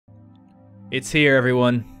It's here,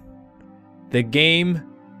 everyone. The game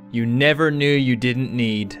you never knew you didn't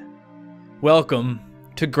need. Welcome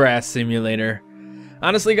to Grass Simulator.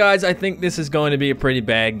 Honestly, guys, I think this is going to be a pretty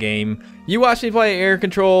bad game. You watched me play Air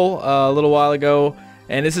Control a little while ago,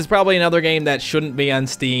 and this is probably another game that shouldn't be on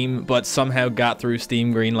Steam, but somehow got through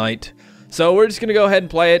Steam Greenlight. So we're just gonna go ahead and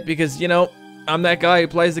play it because, you know, I'm that guy who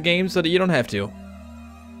plays the game so that you don't have to.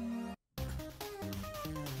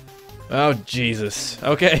 Oh, Jesus.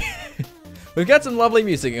 Okay. We've got some lovely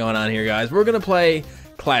music going on here, guys. We're gonna play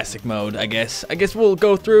classic mode, I guess. I guess we'll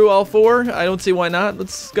go through all four. I don't see why not.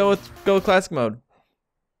 Let's go with classic mode.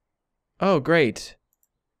 Oh, great.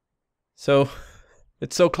 So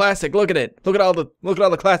it's so classic. Look at it. Look at all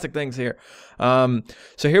the classic things here. So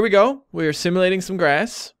here we go. We're simulating some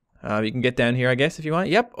grass. You can get down here, I guess, if you want.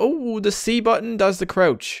 Yep. Oh, the C button does the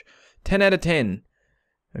crouch. 10 out of 10.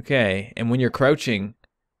 Okay. And when you're crouching,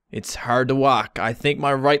 it's hard to walk. I think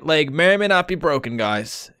my right leg may or may not be broken,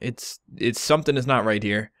 guys. It's something is not right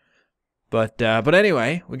here. But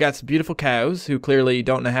anyway, we got some beautiful cows who clearly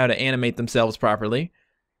don't know how to animate themselves properly.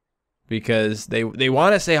 Because they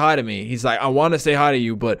want to say hi to me. He's like, I want to say hi to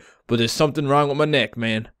you, but there's something wrong with my neck,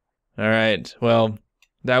 man. Alright, well,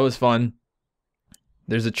 that was fun.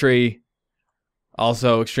 There's a tree.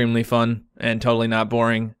 Also extremely fun and totally not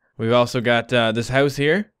boring. We've also got this house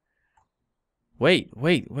here. Wait,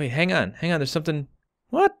 hang on, there's something.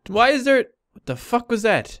 What? Why is there? What the fuck was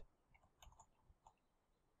that?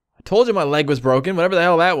 I told you my leg was broken, whatever the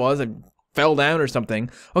hell that was. I fell down or something.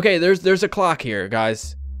 Okay, there's a clock here,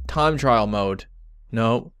 guys. Time trial mode.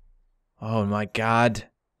 No. Oh my god.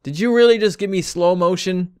 Did you really just give me slow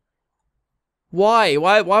motion? Why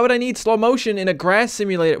would I need slow motion in a grass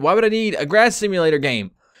simulator? Why would I need a grass simulator game?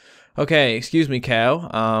 Okay, excuse me,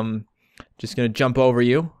 cow. Just gonna jump over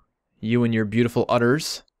you. You and your beautiful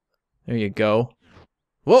udders. There you go.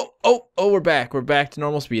 Whoa! Oh, we're back. We're back to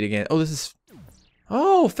normal speed again. Oh, this is...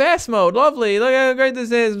 Oh, fast mode. Lovely. Look how great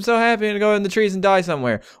this is. I'm so happy to go in the trees and die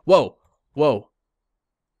somewhere. Whoa.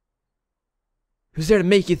 Who's there to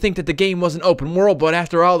make you think that the game wasn't open world, but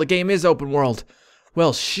after all, the game is open world?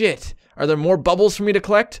 Well, shit. Are there more bubbles for me to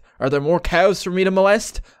collect? Are there more cows for me to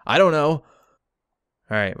molest? I don't know.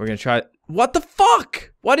 Alright, we're gonna try... What the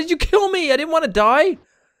fuck? Why did you kill me? I didn't want to die.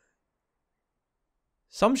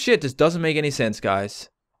 Some shit just doesn't make any sense, guys.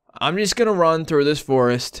 I'm just gonna run through this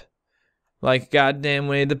forest like goddamn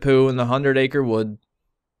Winnie the Pooh in the 100-acre wood.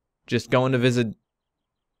 Just going to visit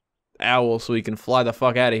Owl so we can fly the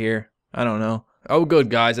fuck out of here. I don't know. Oh, good,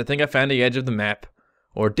 guys. I think I found the edge of the map.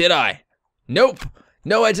 Or did I? Nope.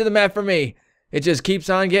 No edge of the map for me. It just keeps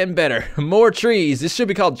on getting better. More trees. This should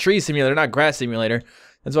be called Tree Simulator, not Grass Simulator.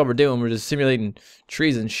 That's what we're doing. We're just simulating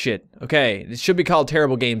trees and shit. Okay, it should be called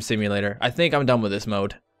Terrible Game Simulator. I think I'm done with this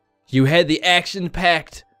mode. You had the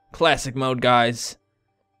action-packed classic mode, guys.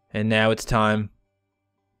 And now it's time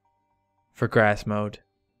for grass mode.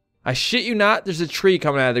 I shit you not, there's a tree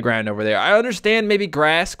coming out of the ground over there. I understand maybe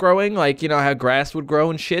grass growing, like, you know, how grass would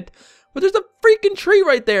grow and shit. But there's a freaking tree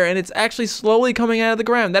right there, and it's actually slowly coming out of the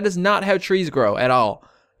ground. That is not how trees grow at all.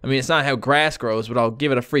 I mean, it's not how grass grows, but I'll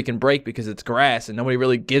give it a freaking break because it's grass and nobody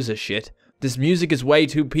really gives a shit. This music is way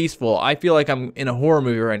too peaceful. I feel like I'm in a horror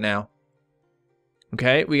movie right now.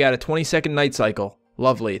 Okay, we got a 20-second night cycle.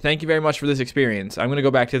 Lovely. Thank you very much for this experience. I'm going to go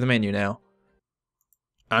back to the menu now.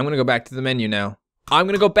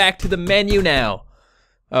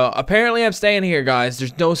 Apparently I'm staying here, guys.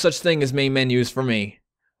 There's no such thing as main menus for me.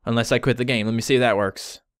 Unless I quit the game. Let me see if that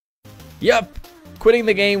works. Yup. Quitting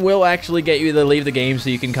the game will actually get you to leave the game so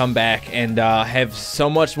you can come back and have so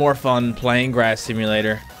much more fun playing Grass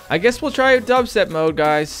Simulator. I guess we'll try dubstep mode,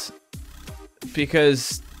 guys.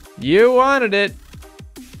 Because you wanted it.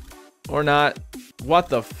 Or not. What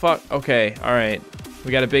the fuck? Okay, alright.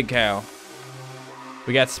 We got a big cow.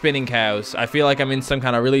 We got spinning cows. I feel like I'm in some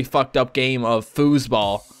kind of really fucked up game of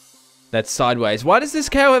foosball. That's sideways. Why does this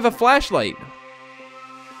cow have a flashlight?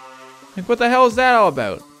 Like, what the hell is that all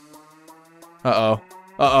about? Uh-oh.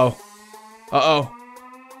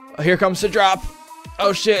 Here comes the drop.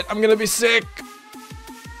 Oh shit, I'm gonna be sick.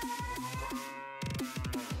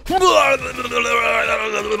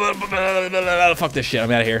 Fuck this shit,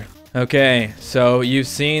 I'm out of here. Okay, so you've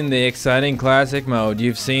seen the exciting classic mode,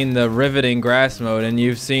 you've seen the riveting grass mode, and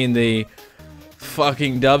you've seen the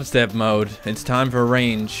fucking dubstep mode. It's time for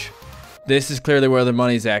range. This is clearly where the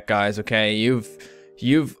money's at, guys, okay?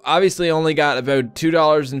 You've obviously only got about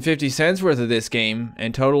 $2.50 worth of this game,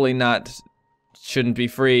 and totally shouldn't be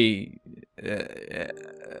free.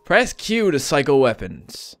 Press Q to cycle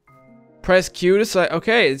weapons. Press Q to cycle.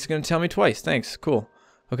 Okay, it's gonna tell me twice. Thanks. Cool.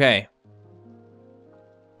 Okay.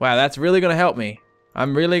 Wow, that's really gonna help me.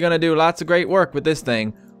 I'm really gonna do lots of great work with this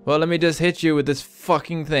thing. Well, let me just hit you with this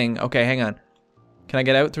fucking thing. Okay, hang on. Can I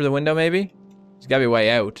get out through the window, maybe? There's gotta be a way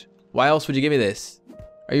out. Why else would you give me this?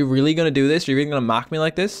 Are you really gonna do this? Are you really gonna mock me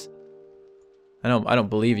like this? I don't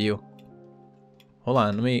believe you. Hold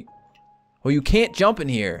on, let me... Oh, you can't jump in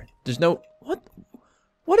here. There's no...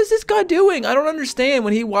 What is this guy doing? I don't understand.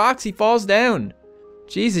 When he walks, he falls down.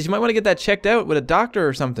 Jesus, you might want to get that checked out with a doctor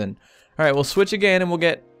or something. Alright, we'll switch again and we'll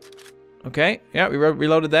get... Okay, yeah, we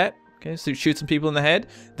reloaded that. Okay, so shoot some people in the head.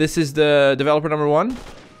 This is the developer number 1.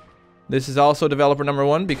 This is also developer number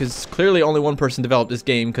 1 because clearly only one person developed this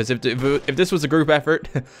game, because if this was a group effort,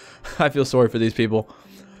 I feel sorry for these people.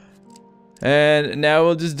 And now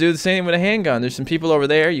we'll just do the same with a handgun. There's some people over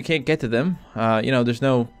there. You can't get to them. You know, there's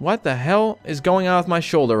no... What the hell is going on with my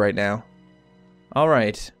shoulder right now?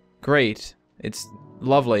 Alright, great. It's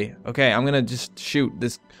lovely. Okay, I'm gonna just shoot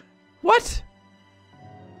this... What?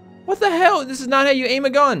 What the hell? This is not how you aim a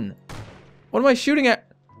gun. What am I shooting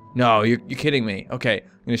at? No, you're kidding me. Okay,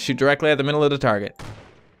 I'm gonna shoot directly at the middle of the target.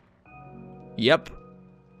 Yep.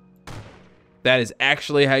 That is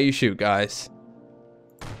actually how you shoot, guys.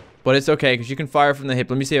 But it's okay, because you can fire from the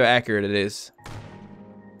hip. Let me see how accurate it is.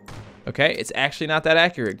 Okay, it's actually not that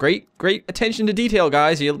accurate. Great attention to detail,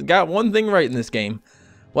 guys. You got one thing right in this game.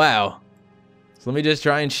 Wow. So let me just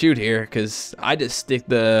try and shoot here, because I just stick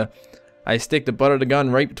the butt of the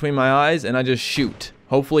gun right between my eyes, and I just shoot.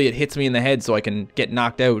 Hopefully it hits me in the head so I can get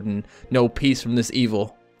knocked out and no peace from this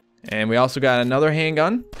evil. And we also got another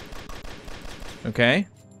handgun. Okay.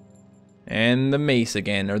 And the mace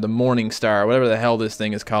again, or the Morning Star, whatever the hell this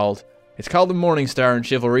thing is called. It's called the Morning Star in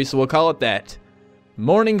Chivalry, so we'll call it that.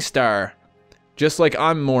 Morning Star. Just like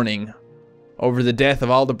I'm mourning over the death of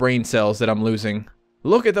all the brain cells that I'm losing.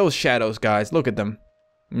 Look at those shadows, guys. Look at them.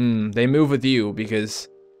 They move with you, because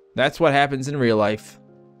that's what happens in real life.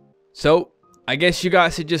 So, I guess you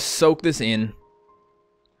guys should just soak this in.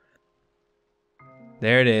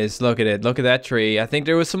 There it is. Look at it. Look at that tree. I think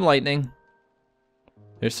there was some lightning.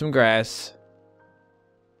 There's some grass.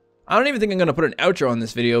 I don't even think I'm going to put an outro on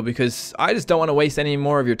this video because I just don't want to waste any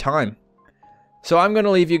more of your time. So I'm going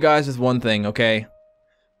to leave you guys with one thing, okay?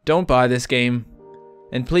 Don't buy this game.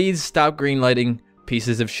 And please stop greenlighting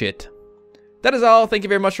pieces of shit. That is all. Thank you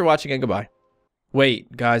very much for watching and goodbye.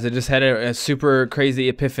 Wait, guys, I just had a super crazy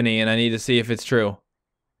epiphany and I need to see if it's true.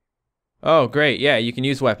 Oh, great. Yeah, you can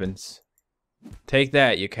use weapons. Take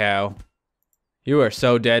that, you cow. You are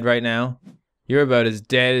so dead right now. You're about as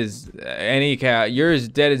dead as any cow. You're as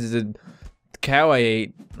dead as the cow I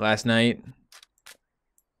ate last night.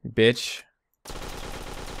 Bitch.